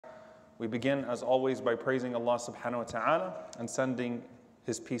We begin, as always, by praising Allah subhanahu wa ta'ala and sending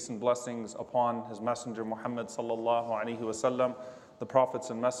His peace and blessings upon His Messenger Muhammad sallallahu alaihi wasallam, the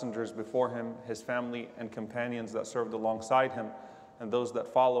prophets and messengers before him, his family and companions that served alongside him, and those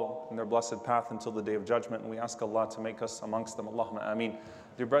that follow in their blessed path until the day of judgment. And we ask Allah to make us amongst them. Allahumma ameen.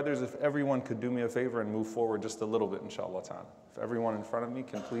 Dear brothers, if everyone could do me a favor and move forward just a little bit, inshallah ta'ala. If everyone in front of me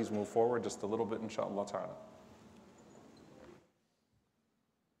can please move forward just a little bit, inshallah ta'ala.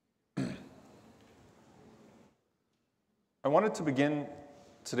 I wanted to begin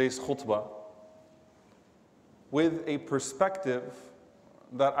today's khutbah with a perspective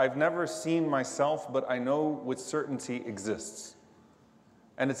that I've never seen myself, but I know with certainty exists.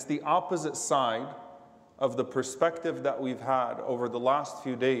 And it's the opposite side of the perspective that we've had over the last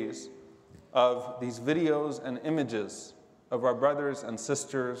few days of these videos and images of our brothers and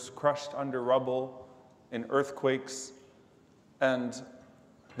sisters crushed under rubble in earthquakes and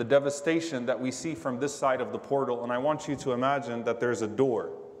the devastation that we see from this side of the portal. And I want you to imagine that there's a door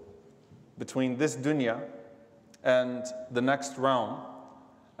between this dunya and the next realm,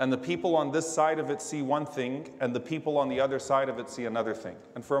 and the people on this side of it see one thing, and the people on the other side of it see another thing.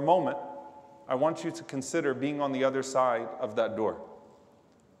 And for a moment, I want you to consider being on the other side of that door.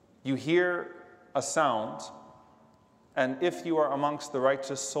 You hear a sound, and if you are amongst the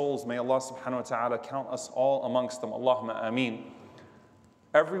righteous souls, may Allah subhanahu wa ta'ala count us all amongst them. Allahumma ameen.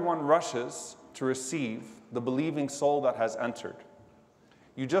 Everyone rushes to receive the believing soul that has entered.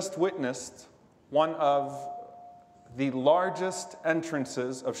 You just witnessed one of the largest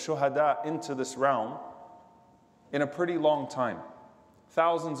entrances of shuhada into this realm in a pretty long time.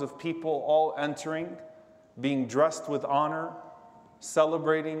 Thousands of people all entering, being dressed with honor,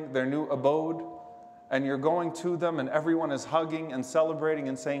 celebrating their new abode, and you're going to them and everyone is hugging and celebrating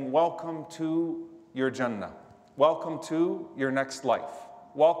and saying, welcome to your Jannah. Welcome to your next life.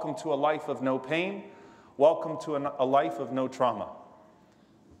 Welcome to a life of no pain. Welcome to a life of no trauma.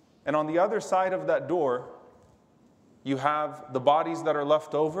 And on the other side of that door, you have the bodies that are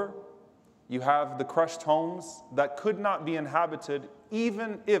left over. You have the crushed homes that could not be inhabited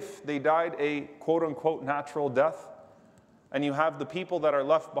even if they died a quote-unquote natural death. And you have the people that are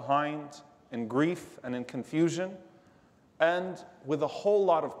left behind in grief and in confusion and with a whole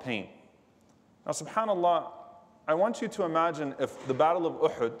lot of pain. Now, subhanAllah, I want you to imagine if the Battle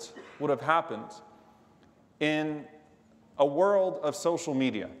of Uhud would have happened in a world of social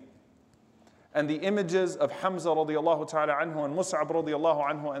media, and the images of Hamza radiallahu ta'ala anhu and Mus'ab radiallahu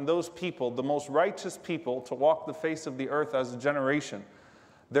anhu and those people, the most righteous people to walk the face of the earth as a generation,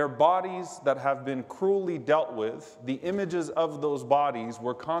 their bodies that have been cruelly dealt with, the images of those bodies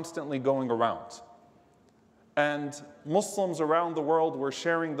were constantly going around. And Muslims around the world were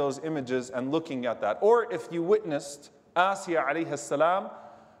sharing those images and looking at that. Or if you witnessed Asya alayhi salam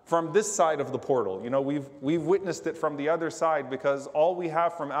from this side of the portal. You know, we've witnessed it from the other side because all we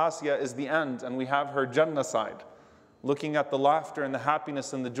have from Asya is the end, and we have her Jannah side, looking at the laughter and the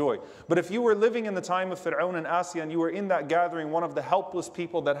happiness and the joy. But if you were living in the time of Fir'aun and Asya and you were in that gathering, one of the helpless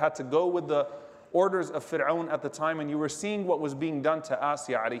people that had to go with the orders of Fir'aun at the time, and you were seeing what was being done to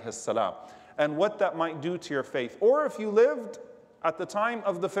Asya alayhi salam, and what that might do to your faith. Or if you lived at the time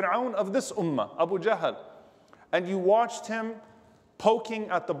of the Fir'aun of this ummah, Abu Jahl, and you watched him poking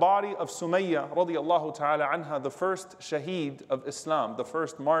at the body of Sumayya radiallahu ta'ala anha, the first shaheed of Islam, the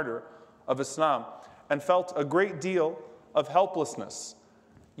first martyr of Islam, and felt a great deal of helplessness,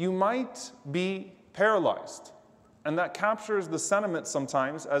 you might be paralyzed. And that captures the sentiment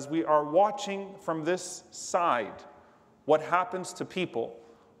sometimes as we are watching from this side what happens to people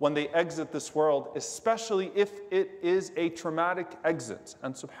when they exit this world, especially if it is a traumatic exit.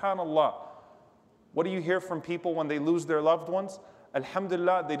 And subhanAllah, what do you hear from people when they lose their loved ones?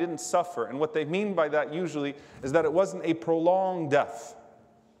 Alhamdulillah, they didn't suffer. And what they mean by that usually is that it wasn't a prolonged death.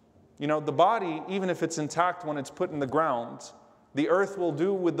 You know, the body, even if it's intact when it's put in the ground, the earth will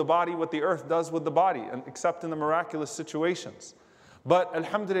do with the body what the earth does with the body, except in the miraculous situations. But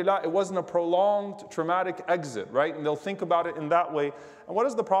alhamdulillah, it wasn't a prolonged traumatic exit, right? And they'll think about it in that way. And what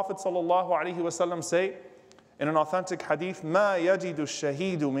does the Prophet ﷺ say in an authentic hadith? مَا يَجِدُ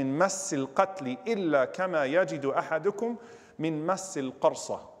الشَّهِيدُ مِن مَسِّ الْقَتْلِ إِلَّا كَمَا يَجِدُ أَحَدُكُمْ مِن مَسِّ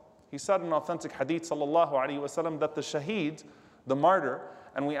الْقَرْصَةِ. He said in an authentic hadith ﷺ that the shaheed, the martyr,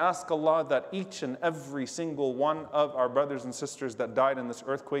 and we ask Allah that each and every single one of our brothers and sisters that died in this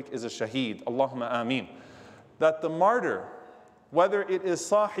earthquake is a shaheed. Allahumma ameen. That the martyr, whether it is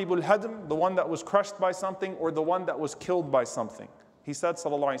sahibul hadm, the one that was crushed by something, or the one that was killed by something, he said,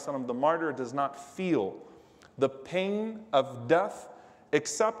 sallallahu alaihi wasallam, the martyr does not feel the pain of death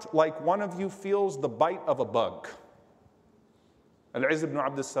except like one of you feels the bite of a bug. Al-Izz ibn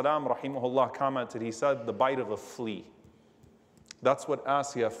Abd al-Salam, rahimahullah, commented, he said, the bite of a flea. That's what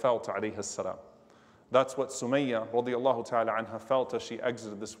Asiyah felt, alayhi salam. That's what Sumayya, radiallahu ta'ala anha, felt as she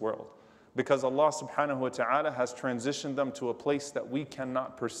exited this world. Because Allah subhanahu wa ta'ala has transitioned them to a place that we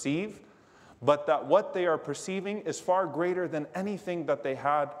cannot perceive, but that what they are perceiving is far greater than anything that they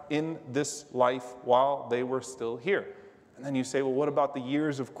had in this life while they were still here. And then you say, well, what about the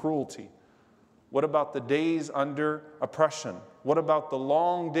years of cruelty? What about the days under oppression? What about the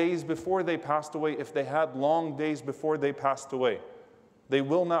long days before they passed away, if they had long days before they passed away? They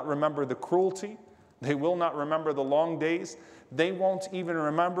will not remember the cruelty. They will not remember the long days. They won't even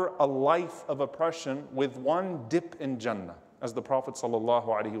remember a life of oppression with one dip in Jannah, as the Prophet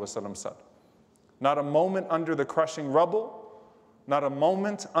ﷺ said. Not a moment under the crushing rubble, not a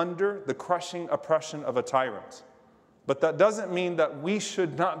moment under the crushing oppression of a tyrant. But that doesn't mean that we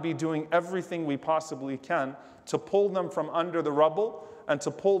should not be doing everything we possibly can to pull them from under the rubble and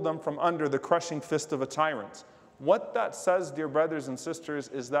to pull them from under the crushing fist of a tyrant. What that says, dear brothers and sisters,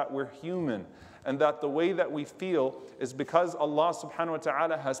 is that we're human, and that the way that we feel is because Allah subhanahu wa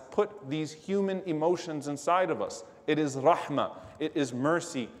ta'ala has put these human emotions inside of us. It is rahmah, it is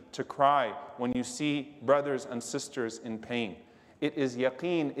mercy to cry when you see brothers and sisters in pain. It is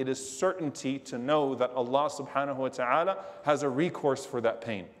yaqeen, it is certainty to know that Allah subhanahu wa ta'ala has a recourse for that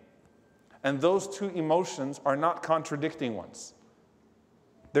pain. And those two emotions are not contradicting ones.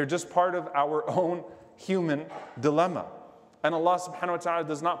 They're just part of our own human dilemma. And Allah subhanahu wa ta'ala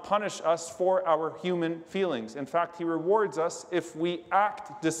does not punish us for our human feelings. In fact, He rewards us if we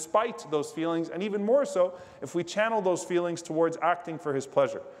act despite those feelings, and even more so, if we channel those feelings towards acting for His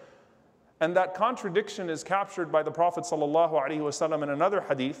pleasure. And that contradiction is captured by the Prophet sallallahu alaihi wasallam in another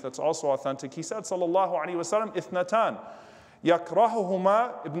hadith that's also authentic. He said, sallallahu alaihi wasallam, ithnatan,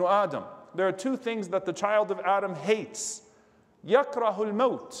 yakrahuhuma ibn Adam. There are two things that the child of Adam hates. Yakrahul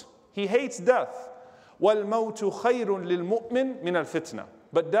maut. He hates death. وَالْمَوْتُ خَيْرٌ لِلْمُؤْمِنِ مِنَ الْفِتْنَةِ.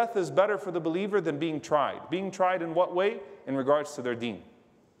 But death is better for the believer than being tried. Being tried in what way? In regards to their deen.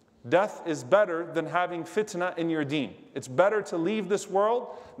 Death is better than having fitna in your deen. It's better to leave this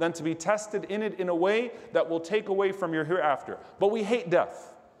world than to be tested in it in a way that will take away from your hereafter. But we hate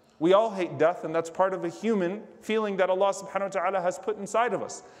death. We all hate death, and that's part of a human feeling that Allah subhanahu wa ta'ala has put inside of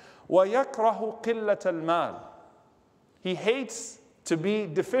us. وَيَكْرَهُ قِلَّةَ الْمَالِ. He hates to be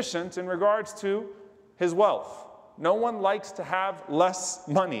deficient in regards to his wealth. No one likes to have less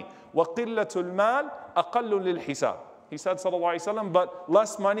money. وَقِلَّةُ الْمَالِ أَقَلُّ لِلْحِسَابِ. He said, sallallahu alaihi wasallam, but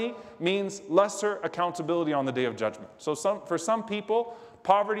less money means lesser accountability on the Day of Judgment. So for some people,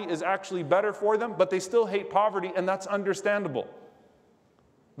 poverty is actually better for them, but they still hate poverty, and that's understandable.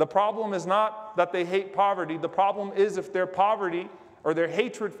 The problem is not that they hate poverty. The problem is if their poverty or their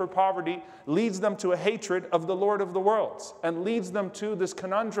hatred for poverty leads them to a hatred of the Lord of the worlds and leads them to this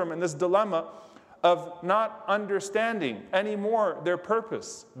conundrum and this dilemma of not understanding anymore their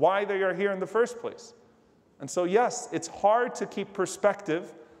purpose, why they are here in the first place. And so yes, it's hard to keep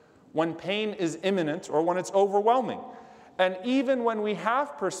perspective when pain is imminent or when it's overwhelming. And even when we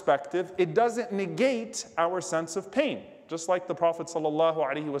have perspective, it doesn't negate our sense of pain. Just like the Prophet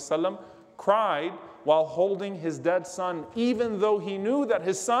ﷺ cried while holding his dead son, even though he knew that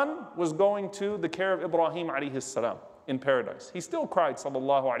his son was going to the care of Ibrahim ﷺ in paradise. He still cried,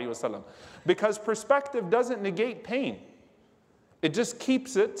 ﷺ, because perspective doesn't negate pain. It just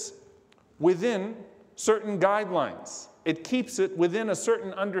keeps it within certain guidelines. It keeps it within a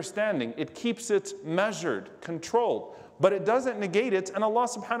certain understanding. It keeps it measured, controlled. But it doesn't negate it, and Allah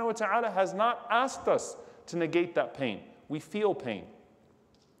subhanahu wa ta'ala has not asked us to negate that pain. We feel pain,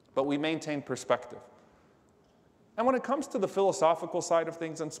 but we maintain perspective. And when it comes to the philosophical side of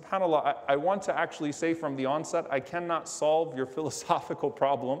things, and subhanAllah, I want to actually say from the onset, I cannot solve your philosophical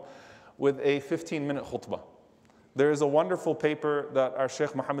problem with a 15-minute khutbah. There is a wonderful paper that our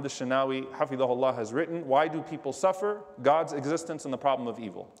Shaykh Muhammad al-Shinawi, hafidhahullah, has written. Why do people suffer? God's existence and the problem of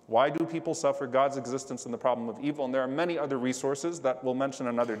evil. Why do people suffer? God's existence and the problem of evil. And there are many other resources that we'll mention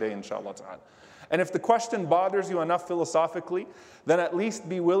another day, inshallah ta'ala. And if the question bothers you enough philosophically, then at least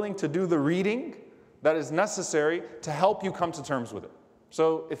be willing to do the reading that is necessary to help you come to terms with it.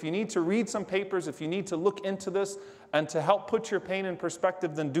 So if you need to read some papers, if you need to look into this and to help put your pain in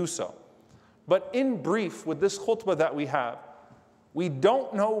perspective, then do so. But in brief, with this khutbah that we have, we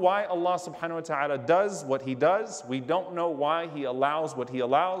don't know why Allah subhanahu wa ta'ala does what He does. We don't know why He allows what He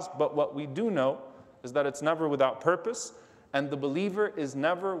allows. But what we do know is that it's never without purpose, and the believer is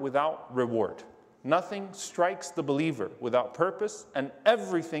never without reward. Nothing strikes the believer without purpose, and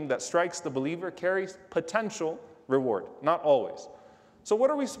everything that strikes the believer carries potential reward, not always. So what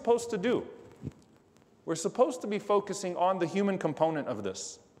are we supposed to do? We're supposed to be focusing on the human component of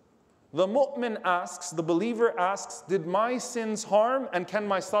this. The mu'min asks, the believer asks, did my sins harm and can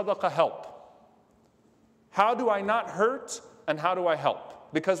my sadaqah help? How do I not hurt and how do I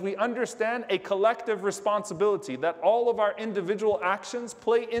help? Because we understand a collective responsibility that all of our individual actions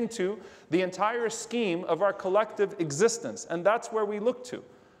play into the entire scheme of our collective existence. And that's where we look to.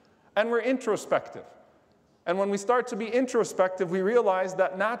 And we're introspective. And when we start to be introspective, we realize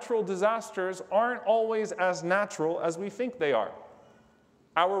that natural disasters aren't always as natural as we think they are.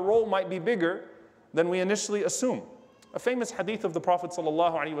 Our role might be bigger than we initially assume. A famous hadith of the Prophet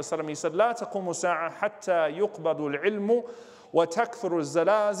ﷺ, he said, لا تقوم الساعة حتى يقبض العلم وتكثر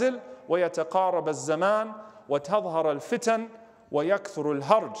الزلازل ويتقارب الزمان وتظهر الفتن ويكثر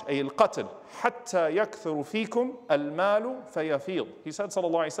الهرج أي القتل حتى يكثر فيكم المال فيفيض. He said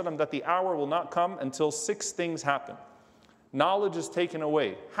ﷺ that the hour will not come until 6 things happen. Knowledge is taken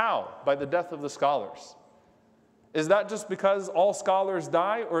away. How? By the death of the scholars. Is that just because all scholars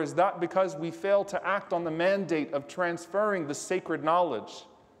die, or is that because we fail to act on the mandate of transferring the sacred knowledge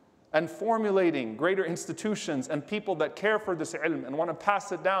and formulating greater institutions and people that care for this ilm and want to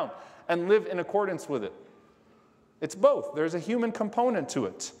pass it down and live in accordance with it? It's both. There's a human component to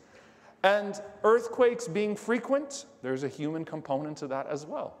it. And earthquakes being frequent, there's a human component to that as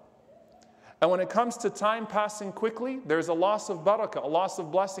well. And when it comes to time passing quickly, there's a loss of barakah, a loss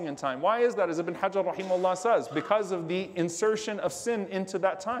of blessing in time. Why is that? As Ibn Hajar rahimahullah says, because of the insertion of sin into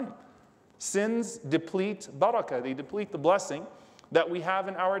that time. Sins deplete barakah, they deplete the blessing that we have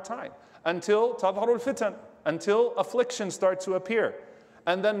in our time. Until tadharul fitan, until afflictions start to appear.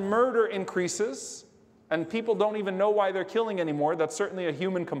 And then murder increases, and people don't even know why they're killing anymore. That's certainly a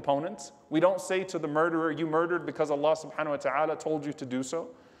human component. We don't say to the murderer, you murdered because Allah subhanahu wa ta'ala told you to do so.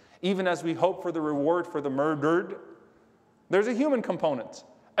 Even as we hope for the reward for the murdered, there's a human component.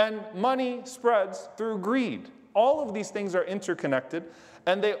 And money spreads through greed. All of these things are interconnected,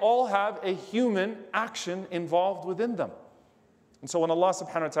 and they all have a human action involved within them. And so when Allah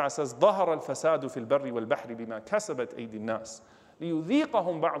subhanahu wa ta'ala says, ظَهَرَ الْفَسَادُ فِي الْبَرِّ وَالْبَحْرِ بِمَا كَسَبَتْ أَيْدِي النَّاسِ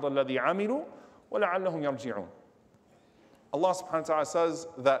لِيُذِيقَهُمْ بَعْضَ الَّذِي عَمِلُوا وَلَعَلَّهُمْ يَرْجِعُونَ. Allah subhanahu wa ta'ala says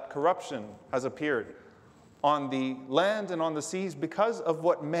that corruption has appeared on the land and on the seas because of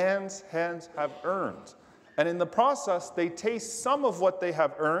what man's hands have earned. And in the process, they taste some of what they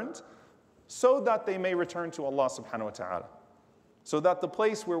have earned so that they may return to Allah subhanahu wa ta'ala. So that the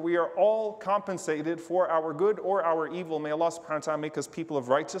place where we are all compensated for our good or our evil, may Allah subhanahu wa ta'ala make us people of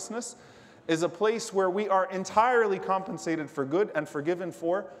righteousness, is a place where we are entirely compensated for good and forgiven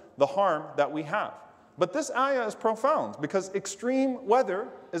for the harm that we have. But this ayah is profound because extreme weather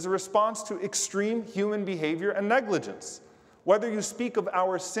is a response to extreme human behavior and negligence. Whether you speak of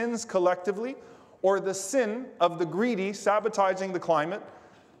our sins collectively or the sin of the greedy sabotaging the climate,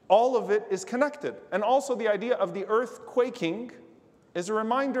 all of it is connected. And also the idea of the earth quaking is a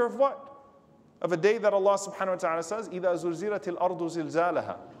reminder of what? Of a day that Allah subhanahu wa ta'ala says, إِذَا زُلْزِلَتِ الْأَرْضُ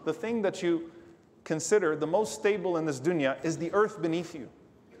زِلْزَالَهَا. The thing that you consider the most stable in this dunya is the earth beneath you.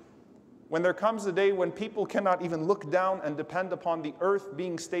 When there comes a day when people cannot even look down and depend upon the earth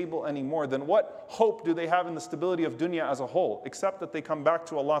being stable anymore, then what hope do they have in the stability of dunya as a whole, except that they come back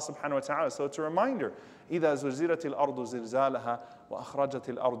to Allah subhanahu wa ta'ala? So it's a reminder. إِذَا زُلْزِلَتِ الْأَرْضُ زِلْزَالَهَا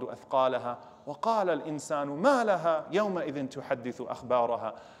وَأَخْرَجَتِ الْأَرْضُ أَثْقَالَهَا وَقَالَ الْإِنسَانُ مَا لَهَا يَوْمَئِذٍ تُحَدِّثُ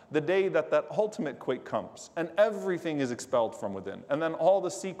أَخْبَارَهَا. The day that ultimate quake comes and everything is expelled from within, and then all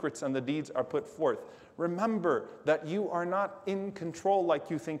the secrets and the deeds are put forth. Remember that you are not in control like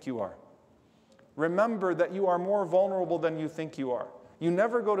you think you are. Remember that you are more vulnerable than you think you are. You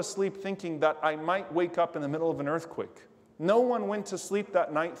never go to sleep thinking that I might wake up in the middle of an earthquake. No one went to sleep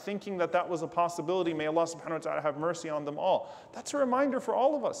that night thinking that that was a possibility. May Allah subhanahu wa ta'ala have mercy on them all. That's a reminder for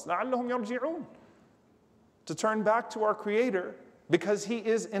all of us. لَعَلَّهُمْ يَرْجِعُونَ. To turn back to our Creator because He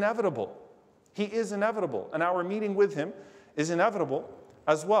is inevitable. He is inevitable. And our meeting with Him is inevitable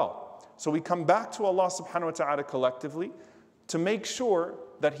as well. So we come back to Allah subhanahu wa ta'ala collectively to make sure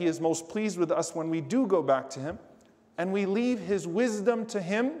that He is most pleased with us when we do go back to Him, and we leave His wisdom to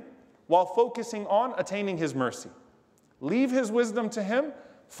Him while focusing on attaining His mercy. Leave His wisdom to Him,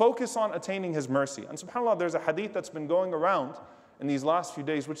 focus on attaining His mercy. And subhanAllah, there's a hadith that's been going around in these last few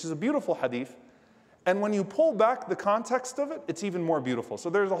days, which is a beautiful hadith. And when you pull back the context of it, it's even more beautiful.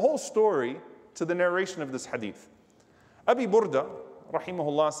 So there's a whole story to the narration of this hadith. Abi Burda,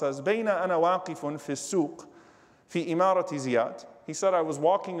 rahimahullah, says, بَيْنَ أَنَا وَاقِفٌ فِي السُّوقِ فِي إِمَارَةِ زِيَادٍ. He said, I was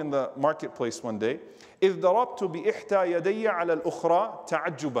walking in the marketplace one day. إِذْ ضَرَبْتُ بِإِحْتَى يَدَيَّ عَلَى الْأُخْرَى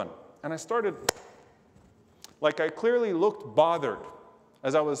تَعَجُّبًا. And I started, like I clearly looked bothered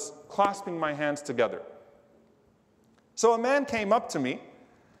as I was clasping my hands together. So a man came up to me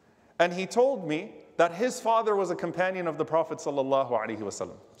and he told me that his father was a companion of the Prophet sallallahu alaihi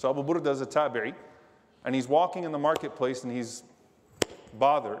wasallam. So Abu Burda is a tabi'i, and he's walking in the marketplace and he's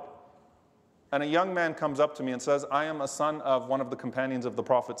bothered. And a young man comes up to me and says, I am a son of one of the companions of the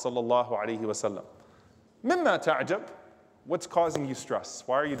Prophet sallallahu alaihi wasallam. Mimma ta'jab? What's causing you stress?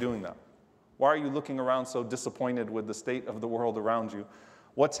 Why are you doing that? Why are you looking around so disappointed with the state of the world around you?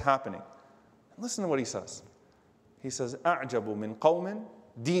 What's happening? Listen to what he says. He says, أعجب من قوم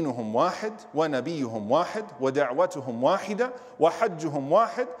دينهم واحد ونبيهم واحد ودعوتهم واحدة وحجهم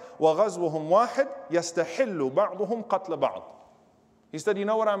واحد وغزوهم واحد يستحل بعضهم قتل بعض. He said, you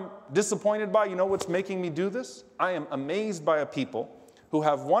know what I'm disappointed by? You know what's making me do this? I am amazed by a people who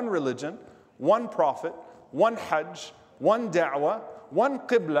have one religion, one prophet, one hajj, one da'wah, one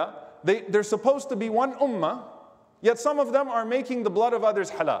qibla. They're supposed to be one ummah, yet some of them are making the blood of others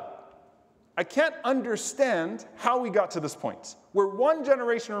halal. I can't understand how we got to this point. We're one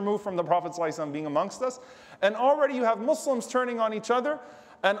generation removed from the Prophet ﷺ being amongst us, and already you have Muslims turning on each other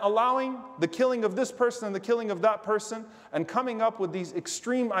and allowing the killing of this person and the killing of that person and coming up with these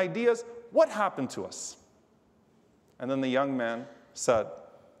extreme ideas. What happened to us? And then the young man said,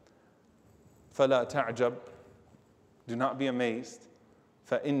 فَلَا تَعْجَبْ, do not be amazed.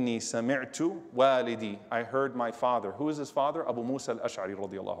 فَإِنِّي سَمِعْتُ وَالِدِي, I heard my father. Who is his father? Abu Musa al-Ash'ari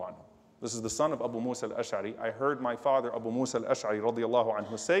radiyallahu anhu. This is the son of Abu Musa al-Ash'ari. I heard my father Abu Musa al-Ash'ari radiyallahu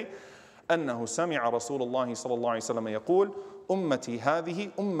anhu say, أنه سمع رسول الله صلى الله عليه وسلم يقول أمتي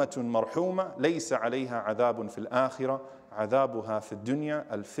هذه أمة مرحومة ليس عليها عذاب في الآخرة عذابها في الدنيا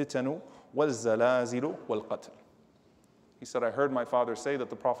الفتن والزلازل والقتل. He said, I heard my father say that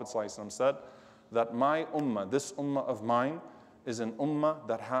the Prophet ﷺ said that my ummah, this ummah of mine, is an ummah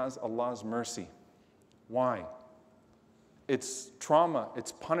that has Allah's mercy. Why? Its trauma,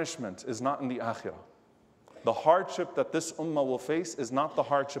 its punishment is not in the akhirah. The hardship that this ummah will face is not the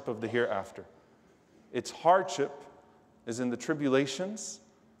hardship of the hereafter. Its hardship is in the tribulations,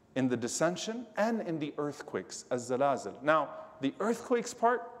 in the dissension, and in the earthquakes, as zalazil. Now, the earthquakes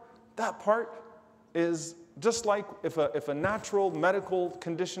part, that part is just like if a natural medical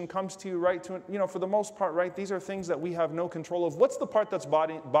condition comes to you, right? For the most part, right? These are things that we have no control of. What's the part that's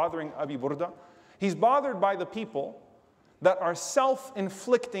bothering Abi Burda? He's bothered by the people that are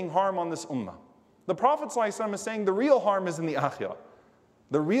self-inflicting harm on this ummah. The Prophet ﷺ is saying the real harm is in the akhirah.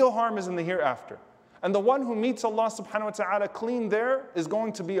 The real harm is in the hereafter. And the one who meets Allah subhanahu wa ta'ala clean there is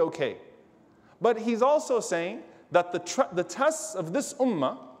going to be okay. But he's also saying that the tests of this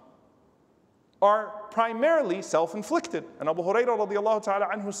ummah are primarily self-inflicted. And Abu Hurairah radiallahu ta'ala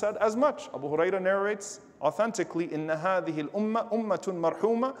anhu said as much. Abu Hurairah narrates authentically, إِنَّ هَذِهِ الْأُمَّةِ أُمَّةٌ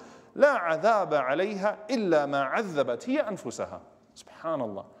مَرْحُومَةٌ لَا عَذَابَ عَلَيْهَا إِلَّا مَا عَذَّبَتْ هِيَ أَنفُسَهَا.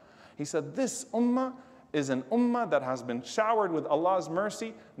 Subhanallah. He said, this ummah is an ummah that has been showered with Allah's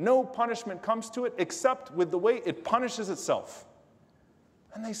mercy. No punishment comes to it except with the way it punishes itself.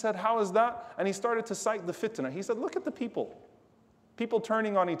 And they said, how is that? And he started to cite the fitna. He said, look at the people. People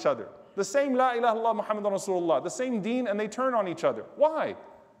turning on each other. The same La ilaha illallah Muhammadan Rasulullah. The same deen, and they turn on each other. Why?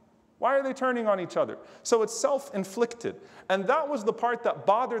 Why are they turning on each other? So it's self-inflicted. And that was the part that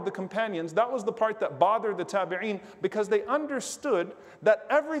bothered the companions. That was the part that bothered the tabi'een, because they understood that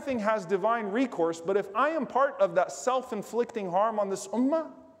everything has divine recourse. But if I am part of that self-inflicting harm on this ummah,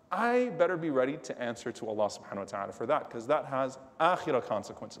 I better be ready to answer to Allah subhanahu wa ta'ala for that, because that has akhirah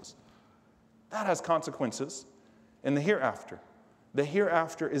consequences. That has consequences in the hereafter. The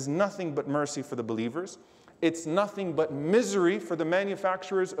hereafter is nothing but mercy for the believers. It's nothing but misery for the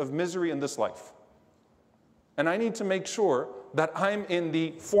manufacturers of misery in this life. And I need to make sure that I'm in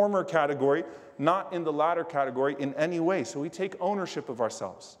the former category, not in the latter category in any way. So we take ownership of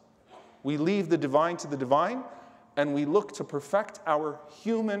ourselves. We leave the divine to the divine, and we look to perfect our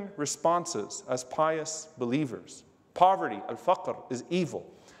human responses as pious believers. Poverty, al-faqr, is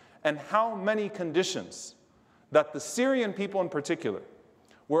evil. And how many conditions that the Syrian people in particular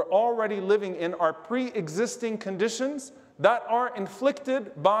were already living in are pre-existing conditions that are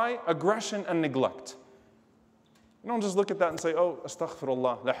inflicted by aggression and neglect. You don't just look at that and say, oh,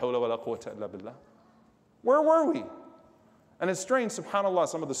 astaghfirullah, la hawla wa la quwwata illa billah. Where were we? And it's strange, subhanAllah,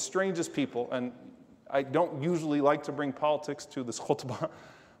 some of the strangest people, and I don't usually like to bring politics to this khutbah,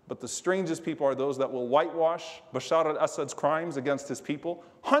 but the strangest people are those that will whitewash Bashar al-Assad's crimes against his people,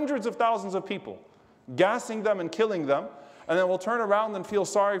 hundreds of thousands of people, gassing them and killing them, and then we'll turn around and feel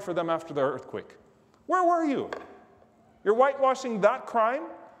sorry for them after the earthquake. Where were you? You're whitewashing that crime?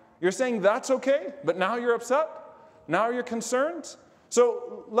 You're saying that's okay, but now you're upset? Now you're concerned?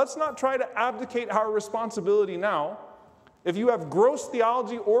 So let's not try to abdicate our responsibility now. If you have gross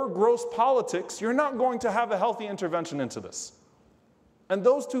theology or gross politics, you're not going to have a healthy intervention into this. And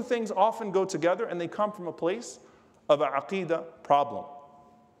those two things often go together, and they come from a place of an aqeedah problem.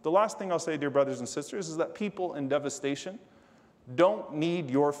 The last thing I'll say, dear brothers and sisters, is that people in devastation don't need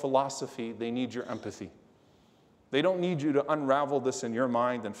your philosophy, they need your empathy. They don't need you to unravel this in your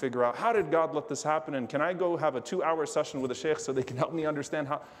mind and figure out, how did God let this happen? And can I go have a 2-hour session with a sheikh so they can help me understand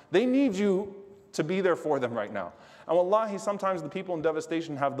how? They need you to be there for them right now. And wallahi, sometimes the people in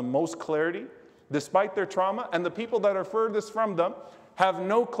devastation have the most clarity despite their trauma, and the people that are furthest from them have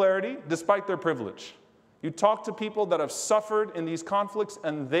no clarity despite their privilege. You talk to people that have suffered in these conflicts,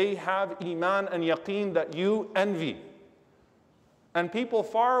 and they have iman and yaqeen that you envy. And people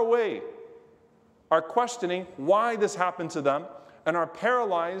far away are questioning why this happened to them and are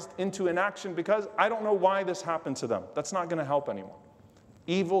paralyzed into inaction because I don't know why this happened to them. That's not going to help anyone.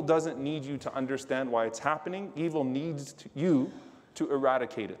 Evil doesn't need you to understand why it's happening. Evil needs you to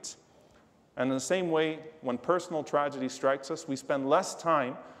eradicate it. And in the same way, when personal tragedy strikes us, we spend less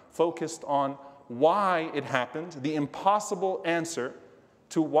time focused on why it happened, the impossible answer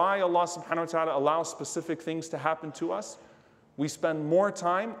to why Allah subhanahu wa ta'ala allows specific things to happen to us. We spend more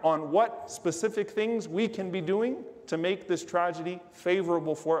time on what specific things we can be doing to make this tragedy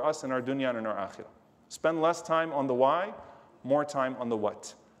favorable for us in our dunya and in our akhirah. Spend less time on the why, more time on the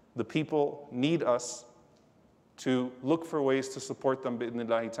what. The people need us to look for ways to support them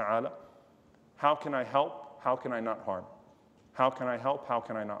bi'idhnillahi ta'ala. How can I help? How can I not harm? How can I help? How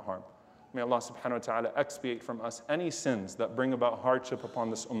can I not harm? May Allah subhanahu wa ta'ala expiate from us any sins that bring about hardship upon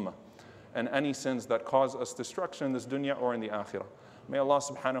this ummah, and any sins that cause us destruction in this dunya or in the akhirah. May Allah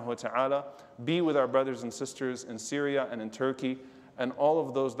subhanahu wa ta'ala be with our brothers and sisters in Syria and in Turkey, and all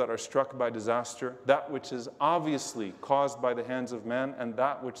of those that are struck by disaster, that which is obviously caused by the hands of man, and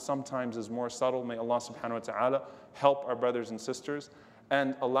that which sometimes is more subtle. May Allah subhanahu wa ta'ala help our brothers and sisters,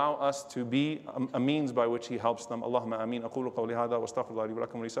 and allow us to be a means by which He helps them. Allahumma ameen. Aqulu qawli hadha wa astaghfirullah li wa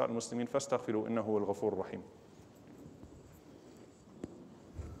lakum wa lisa'il muslimin fastaghfiru innahu huwal ghafurur rahim.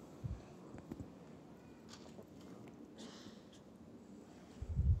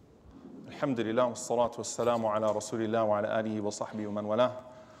 الحمد لله والصلاة والسلام على رسول الله وعلى آله وصحبه ومن والاه.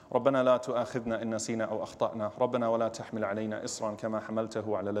 ربنا لا تؤاخذنا إن نسينا أو أخطأنا. ربنا ولا تحمل علينا إصرا كما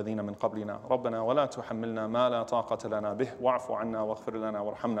حملته على الذين من قبلنا. ربنا ولا تحملنا ما لا طاقة لنا به واعف عنا واغفر لنا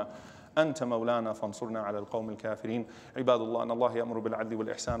وارحمنا. أنت مولانا فانصرنا على القوم الكافرين. عباد الله، أن الله يأمر بالعدل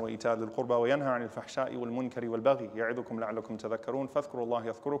والإحسان وإيتاء ذي القربى وينهى عن الفحشاء والمنكر والبغي يعظكم لعلكم تذكرون. فاذكروا الله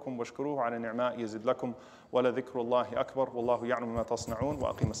يذكركم واشكروه على نعمائه يزد لكم ولذكر الله أكبر والله يعلم ما تصنعون.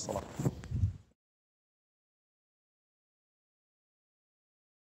 وأقيم الصلاة.